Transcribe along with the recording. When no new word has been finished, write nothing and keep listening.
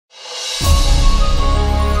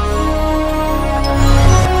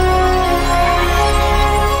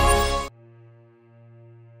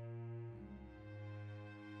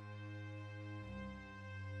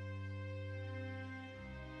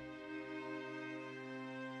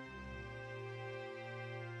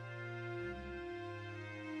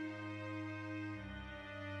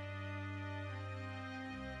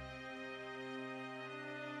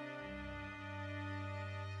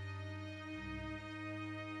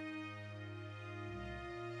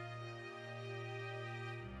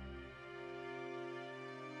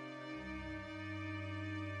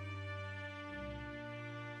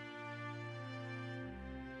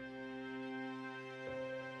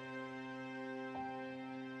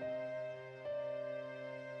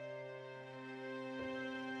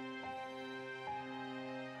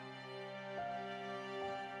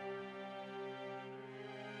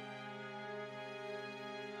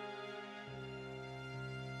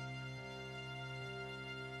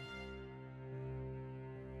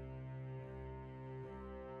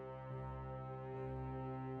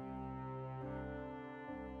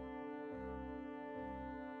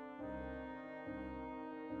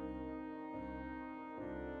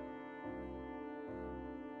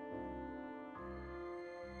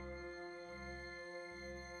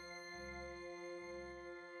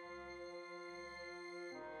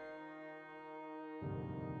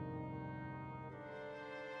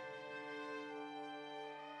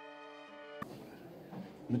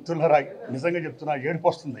మిత్రులరా నిజంగా చెప్తున్నా ఏడుపు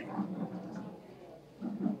వస్తుంది.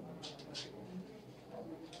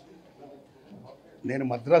 నేను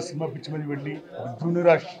మద్రాసు సినిమా పిచ్చి మీద వెళ్ళి జూనియర్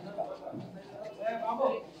ఆర్టిస్ట్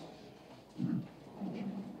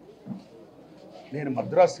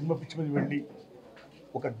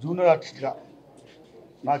ఒక జూనియర్ ఆర్టిస్ట్గా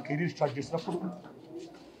నా కెరీర్ స్టార్ట్ చేసినప్పుడు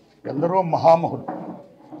ఎందరో మహామహులు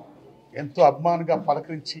ఎంతో అభిమానంగా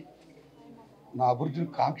పలకరించి నా అభివృద్ధిని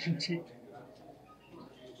కాంక్షించి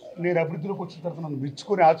నేను అభివృద్ధిలోకి వచ్చిన తర్వాత నన్ను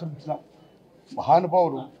మెచ్చుకొని ఆచరించిన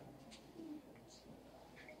మహానుభావులు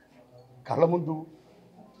కళ్ళ ముందు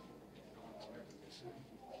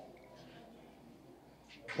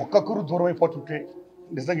ఒక్కొక్కరు దూరం అయిపోతుంటే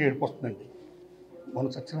నిజంగా ఏడిపోతుందండి. మన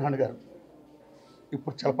సత్యనారాయణ గారు,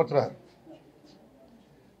 ఇప్పుడు చలపతి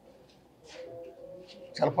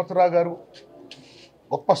రావు గారు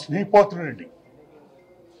గొప్ప స్నేహితుడండి.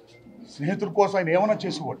 స్నేహితుల కోసం ఆయన ఏమైనా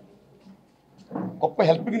చేసేవాడు. గొప్ప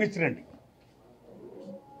హెల్పింగ్ నేచర్ అండి.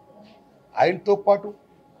 ఆయనతో పాటు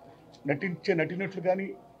నటించే నటినట్లు కానీ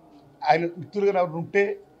ఆయన మిత్రులుగా ఎవరు ఉంటే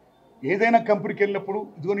ఏదైనా కంపెనీకి వెళ్ళినప్పుడు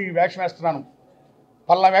ఇదిగో ఈ వేషం వేస్తున్నాను,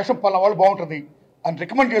 పలానా వేషం పలానా వాళ్ళు బాగుంటుంది అని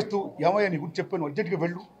రికమెండ్ చేస్తూ ఏమయ్యా నీ గురించి చెప్పాను అర్జెంట్గా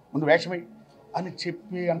వెళ్ళు ముందు వేషమై అని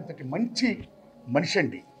చెప్పి అంతటి మంచి మనిషి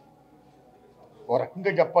అండి. ఓ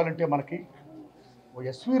రకంగా చెప్పాలంటే మనకి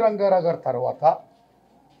ఎస్వి రంగారావు గారి తర్వాత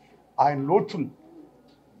ఆయన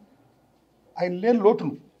లేని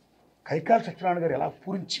లోటును కైకాల సత్యనారాయణ గారు ఎలా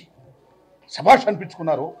పూరించి శభాష్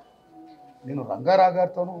అనిపించుకున్నారో, నేను రంగారావు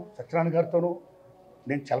గారితోనూ సత్యనారాయణ గారితోనూ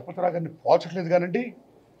నేను చలపతి రావు గారిని పోల్చట్లేదు కానండి.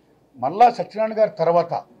 మళ్ళా సత్యనారాయణ గారి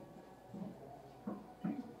తర్వాత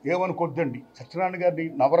ఏమనుకోద్దండి, సత్యనారాయణ గారిని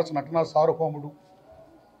నవరస నటనా సార్వభౌముడు,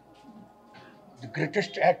 ది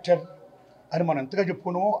గ్రేటెస్ట్ యాక్టర్ అని మనం ఎంతగా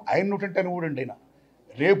చెప్పుకున్నామో ఆయన నూటంటే అని ఊడండి. ఆయన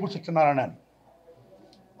రేపు సత్యనారాయణ అని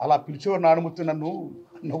అలా పిలిచేవారు. నానుమూర్తి నన్ను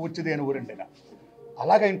నవ్వొచ్చేది అని ఊరండి ఆయన.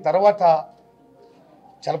 అలాగే ఆయన తర్వాత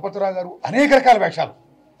చలపతిరావు గారు అనేక రకాల వేషాలు,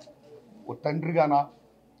 ఓ తండ్రిగానా,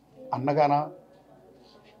 అన్నగానా,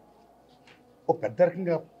 ఓ పెద్ద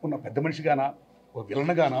రకంగా ఉన్న పెద్ద మనిషిగానా, ఓ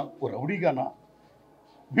విలన్గానా, ఓ రౌడీగానా,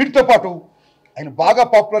 వీటితో పాటు ఆయన బాగా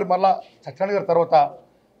పాపులర్ మళ్ళా సత్యనారాయణ గారి తర్వాత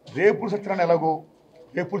రేపుడు సత్యనారాయణ ఎలాగో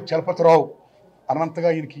రేపుడు చలపతిరావు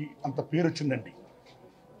అన్నంతగా ఈయనకి అంత పేరు వచ్చిందండి.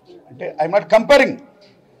 అంటే ఐఎమ్ నాట్ కంపేరింగ్,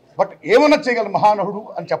 బట్ ఏమన్నా చేయగల మహానహుడు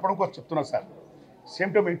అని చెప్పడం కోసం చెప్తున్నా sir.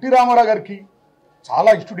 Same time NT Ramarao గారికి చాలా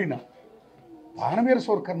ఇష్టడైన బాణవీర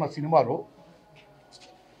సూరకర్ణ సినిమాలో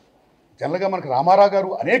జనరల్గా మనకి రామారావు గారు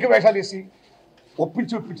అనేక వేషాలు వేసి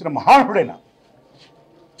ఒప్పించిన మహానహుడైన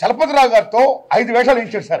చలపతిరావు గారితో 5 వేషాలు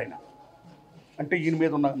వేయించాడు సార్ ఆయన. అంటే ఈయన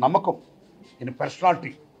మీద ఉన్న నమ్మకం, ఈయన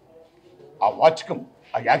పర్సనాలిటీ, ఆ వాచకం,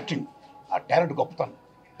 ఆ యాక్టింగ్, ఆ టాలెంట్ గొప్పతనం,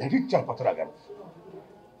 దట్ ఈజ్ చలపతిరావు గారు.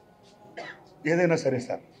 ఏదైనా సరే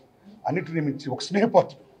సార్ అన్నిటిని మించి ఒక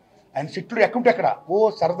స్నేహపాత్రుడు. ఆయన చెట్లు ఎక్కడ ఓ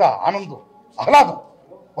సరదా, ఆనందం, ఆహ్లాదం,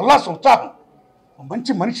 ఉల్లాసం, ఉత్సాహం,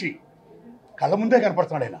 మంచి మనిషి కళ్ళ ముందే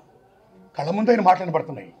కనపడుతున్నాడు. ఆయన కళ్ళ ముందే ఆయన మాటలు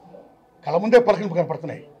కనపడుతున్నాయి, కళ్ళ ముందే పలకరింపు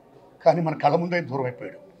కనపడుతున్నాయి. కానీ మన కళ్ళ ముందే దూరం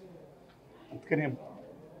అయిపోయాడు. అందుకనే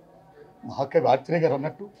మహాకవి ఆత్రేయ గారు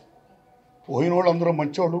అన్నట్టు పోయిన వాళ్ళు అందరూ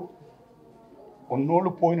మంచోళ్ళు, ఉన్నోళ్ళు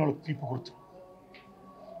పోయిన వాళ్ళు తీపి గుర్తు.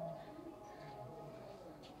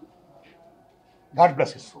 God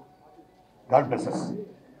bless you. God bless us.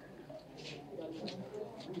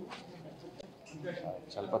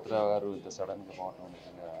 Chalapathirao గారు ఇంత సడన్గా పోవటం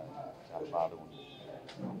నిజంగా చాలా బాధగా ఉంది.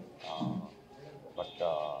 బట్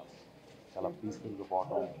చాలా పీస్ఫుల్గా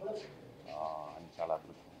పోవటం అని చాలా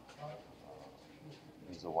అద్భుతం.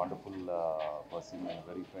 Is a wonderful person and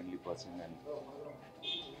very friendly person. And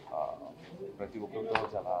ప్రతి ఒక్కరితో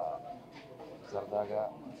చాలా సరదాగా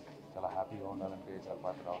చాలా హ్యాపీగా ఉండాలంటే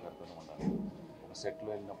చలపతిరావు గారితోనే ఉండాలి. ఒక సెట్లో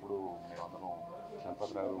వెళ్ళినప్పుడు మేమందరం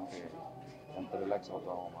చలపతిరావు ఉంటే ఎంత రిలాక్స్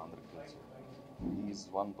అవుతామో మా అందరికీ తెలుసు. He is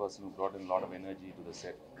one person who brought in a lot of energy to the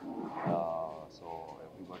set. So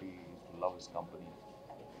everybody used to love his company.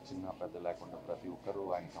 చిన్న పెద్ద లేకుండా ప్రతి ఒక్కరూ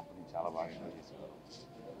ఆయన కంపెనీ చాలా బాగా ఎంజాయ్ చేసేవారు.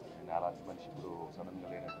 నేను అలాంటి మనిషి ఇప్పుడు సడన్గా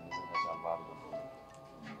లేనట్టు నిజంగా చాలా బాధగా ఉంటుంది.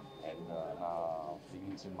 అండ్ నా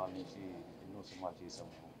బిగినింగ్ సినిమాల నుంచి ఎన్నో సినిమాలు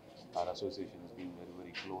చేసాము. our association has been very,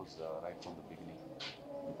 very close right from the beginning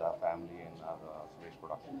with our family and our Suresh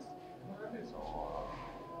Productions. So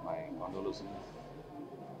my condolences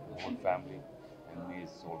to the whole family and may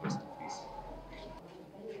his soul rest in peace.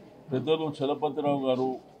 పెద్దలు చలపతిరావు గారు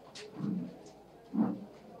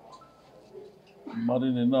మరి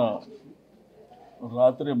నిన్న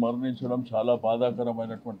రాత్రి మరణించడం చాలా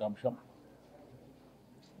బాధాకరమైనటువంటి అంశం.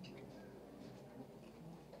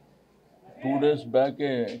 2 days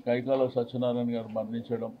బ్యాకే Kaikala Satyanarayana గారు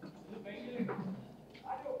మరణించడం,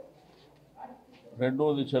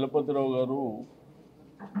 రెండోది చలపతిరావు గారు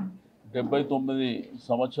 79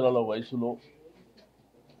 సంవత్సరాల వయసులో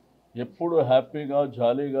ఎప్పుడు హ్యాపీగా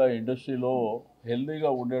జాలీగా ఇండస్ట్రీలో హెల్దీగా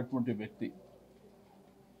ఉండేటువంటి వ్యక్తి.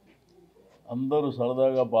 అందరూ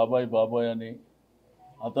సరదాగా బాబాయ్ బాబాయ్ అని,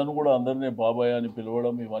 అతను కూడా అందరినీ బాబాయ్ అని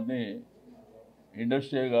పిలవడం, ఇవన్నీ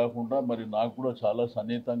ఇండస్ట్రీ కాకుండా మరి నాకు కూడా చాలా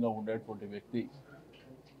సన్నిహితంగా ఉండేటువంటి వ్యక్తి.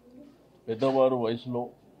 పెద్దవారు వయసులో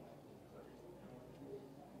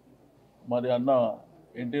మరి అన్న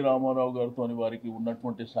ఎన్టీ రామారావు గారితో వారికి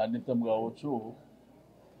ఉన్నటువంటి సాన్నిధ్యం కావచ్చు,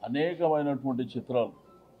 అనేకమైనటువంటి చిత్రాలు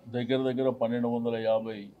దగ్గర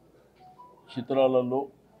 1250 చిత్రాలలో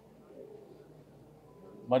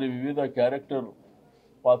మరి వివిధ క్యారెక్టర్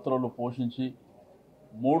పాత్రలు పోషించి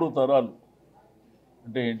 3 తరాలు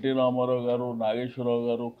అంటే ఎన్టీ రామారావు గారు, నాగేశ్వరరావు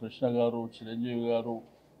గారు, కృష్ణ గారు, చిరంజీవి గారు,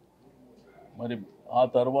 మరి ఆ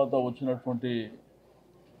తర్వాత వచ్చినటువంటి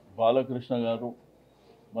బాలకృష్ణ గారు,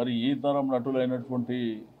 మరి ఈ తరం నటులైనటువంటి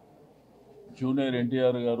జూనియర్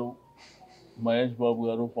ఎన్టీఆర్ గారు, మహేష్ బాబు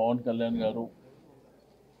గారు, పవన్ కళ్యాణ్ గారు,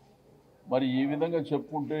 మరి ఈ విధంగా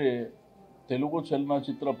చెప్పుకుంటే తెలుగు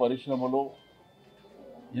చలనచిత్ర పరిశ్రమలో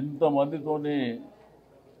ఇంతమందితోనే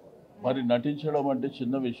మరి నటించడం అంటే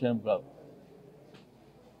చిన్న విషయం కాదు.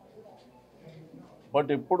 బట్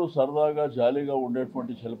ఎప్పుడు సరదాగా జాలీగా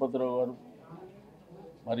ఉండేటువంటి చలపతిరావు గారు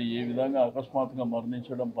మరి ఈ విధంగా అకస్మాత్తుగా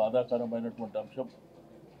మరణించడం బాధాకరమైనటువంటి అంశం.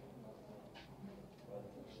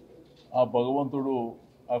 ఆ భగవంతుడు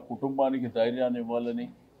ఆ కుటుంబానికి ధైర్యాన్ని ఇవ్వాలని,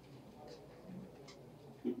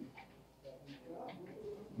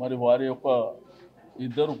 మరి వారి యొక్క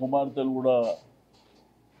 2 కుమార్తెలు కూడా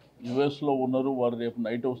యుఎస్లో ఉన్నారు, వారు రేపు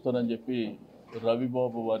నైట్ వస్తారని చెప్పి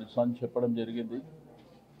రవిబాబు వారి సన్ చెప్పడం జరిగింది.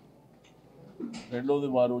 రెండోది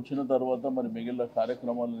వారు వచ్చిన తర్వాత మరి మిగిలిన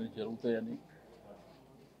కార్యక్రమాలన్నీ జరుగుతాయని.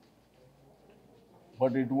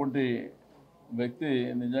 బట్ ఇటువంటి వ్యక్తి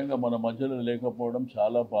నిజంగా మన మధ్యలో లేకపోవడం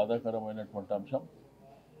చాలా బాధాకరమైనటువంటి అంశం.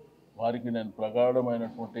 వారికి నేను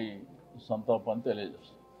ప్రగాఢమైనటువంటి సంతాపాన్ని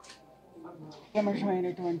తెలియజేస్తాను.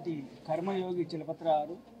 ముఖ్యమైనటువంటి కర్మయోగి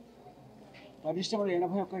చలపతిరావు పరిశ్రమలో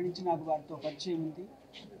 81 నుంచి నాకు వారితో పరిచయం ఉంది.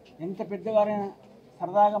 ఎంత పెద్దవారైనా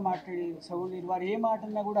సరదాగా మాట్లాడి సౌండ్ వారు ఏ మాట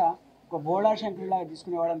అన్నా కూడా ఒక బోడా శంకరులాగా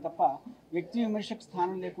తీసుకునేవాడని తప్ప వ్యక్తి విమర్శకు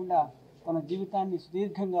స్థానం లేకుండా తన జీవితాన్ని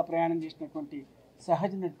సుదీర్ఘంగా ప్రయాణం చేసినటువంటి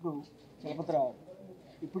సహజ నటుడు చలపతిరావు.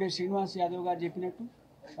 ఇప్పుడే శ్రీనివాస్ యాదవ్ గారు చెప్పినట్టు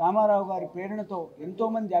రామారావు గారి ప్రేరణతో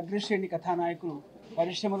ఎంతోమంది అగ్రశ్రేణి కథానాయకులు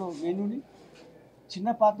పరిశ్రమలో వేణుని చిన్న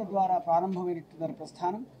పాత్ర ద్వారా ప్రారంభమైనటువంటి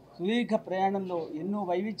ప్రస్థానం సుదీర్ఘ ప్రయాణంలో ఎన్నో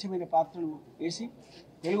వైవిధ్యమైన పాత్రలు వేసి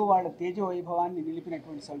తెలుగు వాళ్ళ తేజ వైభవాన్ని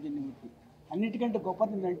నిలిపినటువంటి సౌజన్యమూర్తి. అన్నిటికంటే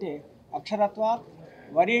గొప్పది ఏంటంటే అక్షరత్వాత్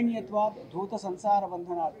వరేణ్యత్వాత్ ధూత సంసార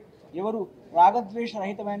బంధనాత్. ఎవరు రాగద్వేష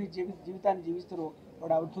రహితమైన జీవితాన్ని జీవిస్తారో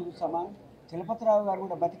వాడు అవధూత సమానం. చలపతిరావు గారు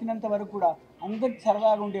కూడా బతికినంత వరకు కూడా అందరికి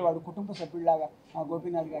సరదాగా ఉండేవాడు, కుటుంబ సభ్యుడిలాగా ఆ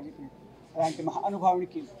గోపీనాథ్ గారు చెప్పినట్టు. అలాంటి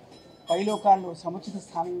మహానుభావునికి పైలోకాల్లో సముచిత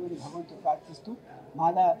స్థానం ఇవ్వని భగవంతుడు ప్రార్థిస్తూ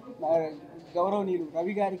గౌరవనీయులు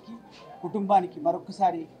రవి గారికి కుటుంబానికి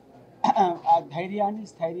మరొకసారి ఆ ధైర్యాన్ని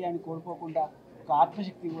స్థైర్యాన్ని కోల్పోకుండా ఒక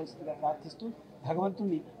ఆత్మశక్తి ఇవ్వాల్సిందిగా ప్రార్థిస్తూ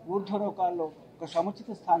భగవంతుని ఊర్ధ్వలోకాల్లో ఒక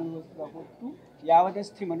సముచిత స్థానం ఇవ్వాల్సిందిగా కోరుతూ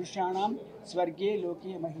యావదస్థి మనుష్యాణం స్వర్గే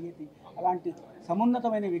లోకే మహీయతి. అలాంటి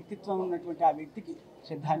సమున్నతమైన వ్యక్తిత్వం ఉన్నటువంటి ఆ వ్యక్తికి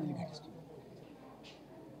శ్రద్ధాంజలి ఘటిస్తుంది.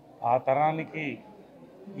 ఆ తరానికి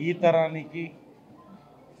ఈ తరానికి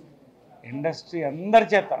ఇండస్ట్రీ అందరి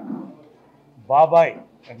చేత బాబాయ్,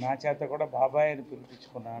 నా చేత కూడా బాబాయ్ అని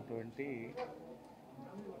పిలిపించుకున్నటువంటి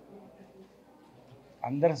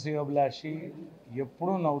అందరి శ్రేయోభిలాషి,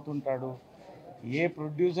 ఎప్పుడూ నవ్వుతుంటాడు, ఏ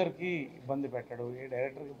ప్రొడ్యూసర్కి ఇబ్బంది పెట్టాడు, ఏ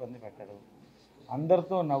డైరెక్టర్కి ఇబ్బంది పెట్టాడు,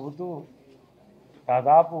 అందరితో నవ్వుతూ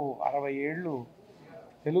దాదాపు 60 ఏళ్ళు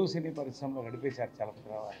తెలుగు సినీ పరిశ్రమలో గడిపేశారు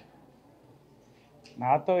చలపతిరావు గారు.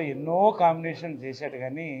 నాతో ఎన్నో కాంబినేషన్ చేశాడు,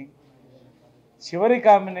 కానీ చివరి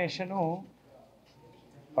కాంబినేషను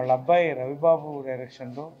వాళ్ళ అబ్బాయి రవిబాబు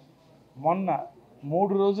డైరెక్షన్లో మొన్న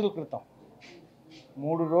 3 రోజుల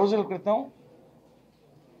క్రితం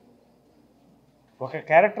ఒక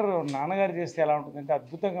క్యారెక్టర్ నాన్నగారు చేస్తే ఎలా ఉంటుందంటే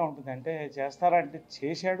అద్భుతంగా ఉంటుందంటే చేస్తారంటే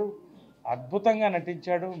చేశాడు, అద్భుతంగా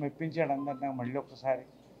నటించాడు, మెప్పించాడు అందరినీ. మళ్ళీ ఒకసారి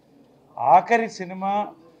ఆఖరి సినిమా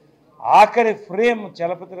ఆఖరి ఫ్రేమ్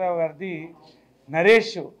చలపతిరావు గారిది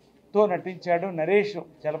నరేష్తో నటించాడు, నరేష్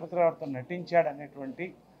చలపతిరావుతో నటించాడు అనేటువంటి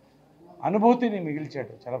అనుభూతిని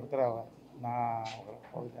మిగిల్చాడు చలపతిరావు గారు. నా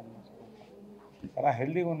చాలా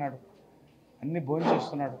హెల్దీగా ఉన్నాడు, అన్నీ భోజనం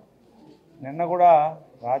చేస్తున్నాడు. నిన్న కూడా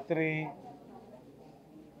రాత్రి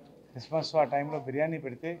క్రిస్మస్ ఆ టైంలో బిర్యానీ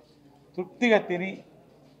పెడితే తృప్తిగా తిని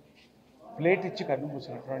ప్లేట్ ఇచ్చి కన్ను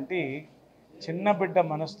మూసినటువంటి చిన్న బిడ్డ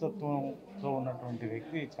మనస్తత్వంతో ఉన్నటువంటి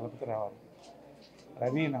వ్యక్తి చలపతిరావు.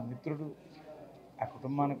 రవి నా మిత్రుడు, ఆ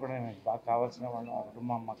కుటుంబానికి కూడా బాగా కావాల్సిన వాళ్ళు, ఆ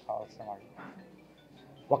కుటుంబం మాకు కావాల్సిన వాళ్ళు.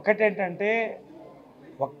 ఒక్కటేంటంటే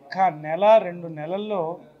ఒక్క నెల 2 నెలల్లో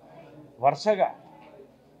వరుసగా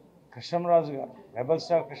కృష్ణరాజు గారు, రెబల్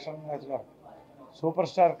స్టార్ కృష్ణరాజు గారు, సూపర్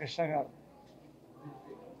స్టార్ కృష్ణ గారు,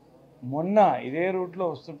 మొన్న ఇదే రూట్లో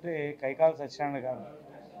వస్తుంటే కైకాల సత్యనారాయణ గారు,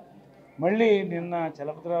 మళ్ళీ నిన్న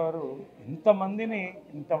చలపతిరావు గారు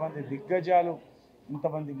ఇంతమంది దిగ్గజాలు,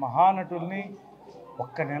 ఇంతమంది మహానటుల్ని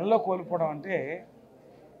ఒక్క నెలలో కోల్పోవడం అంటే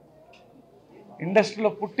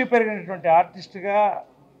ఇండస్ట్రీలో పుట్టి పెరిగినటువంటి ఆర్టిస్ట్గా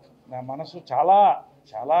నా మనసు చాలా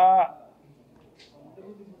చాలా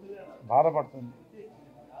బాధపడుతుంది.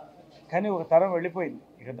 కానీ ఒక తరం వెళ్ళిపోయింది,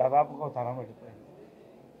 ఇక దాదాపుగా ఒక తరం వెళ్ళిపోయింది.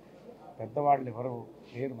 పెద్దవాళ్ళు ఎవరు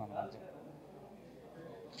లేరు మన మధ్య.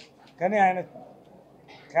 కానీ ఆయన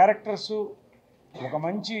క్యారెక్టర్సు ఒక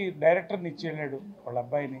మంచి డైరెక్టర్ని ఇచ్చి వెళ్ళాడు, వాళ్ళ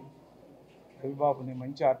అబ్బాయిని రవిబాబుని,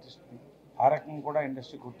 మంచి ఆర్టిస్ట్ని. ఆ రకం కూడా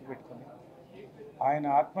ఇండస్ట్రీ గుర్తుపెట్టుకొని ఆయన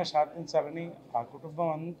ఆత్మ శాంతించాలని ఆ కుటుంబం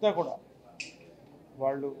అంతా కూడా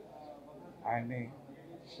వాళ్ళు ఆయన్ని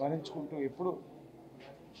స్మరించుకుంటూ ఎప్పుడు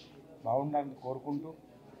బాగుండాలని కోరుకుంటూ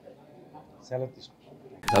సెలవు తీసుకుంటాం.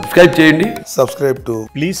 సబ్స్క్రైబ్ చేయండి.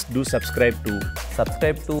 Please do subscribe to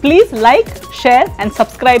Please like, share and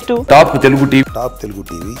subscribe to top Telugu TV. Top Telugu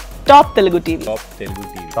TV. Top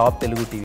Telugu TV.